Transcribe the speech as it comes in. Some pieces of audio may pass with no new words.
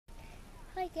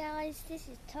Hi guys, this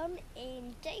is Tom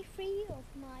in day 3 of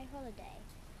my holiday.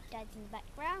 Dad's in the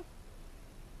background.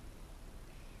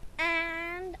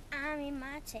 And I'm in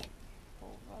my tent.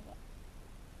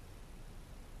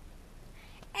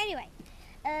 Anyway,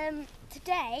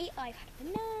 today I've had a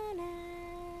banana.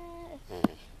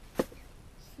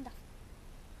 Snuff.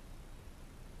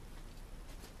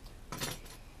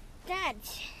 Dad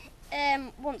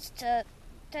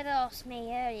Dad asked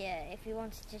me earlier if he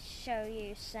wanted to show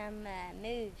you some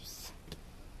moves.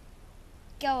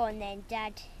 Go on then,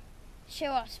 Dad.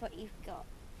 Show us what you've got.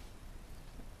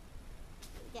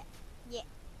 Yeah.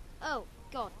 Oh,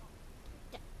 God.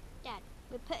 Dad,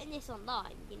 we're putting this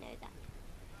online, you know that.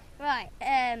 Right,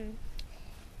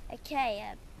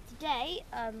 okay, today,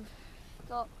 I'm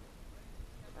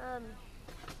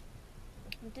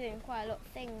doing quite a lot of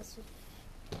things with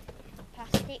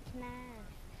plastic now.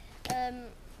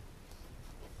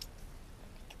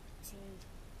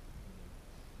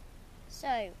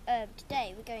 So,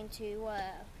 today we're going to,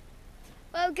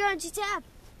 we're going to Dad,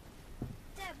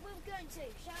 we're going to,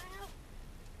 shout out.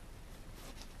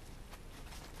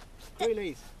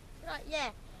 Creeley's. Right,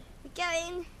 yeah, we're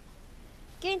going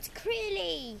to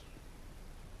Creeley.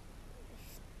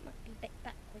 This might be a bit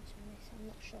backwards on this, I'm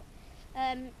not sure.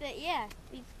 But yeah,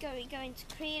 we're going to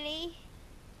Creeley.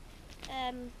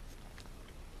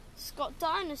 It's got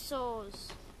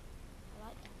dinosaurs. I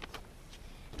like that.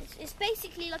 It's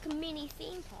basically like a mini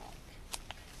theme park.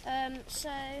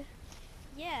 So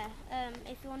yeah,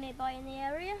 if you're nearby in the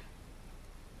area,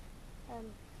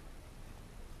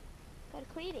 go to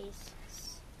Creeley's.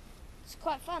 It's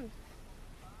quite fun.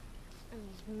 And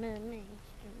these mermaids,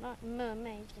 I don't like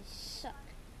mermaids, they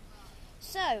suck.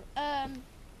 So,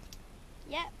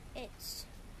 yeah, it's.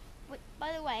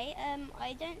 By the way,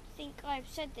 I don't think I've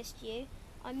said this to you.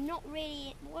 I'm not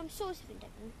really. Well, I'm sort of in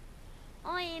Devon.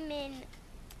 I am in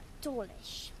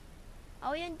Dawlish.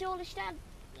 Are we in Dawlish, Dad?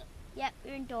 Yep,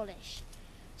 we're in Dawlish.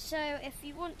 So, if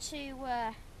you want to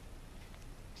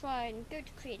try and go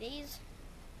to Creeley's,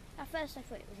 at first I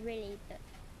thought it was really, but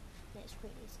no, it's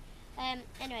Creeley's.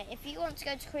 Anyway, if you want to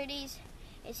go to Creeley's,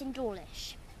 it's in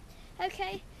Dawlish.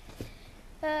 Okay,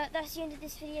 that's the end of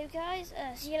this video, guys.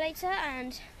 See you later,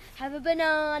 and have a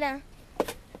banana.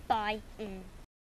 Bye.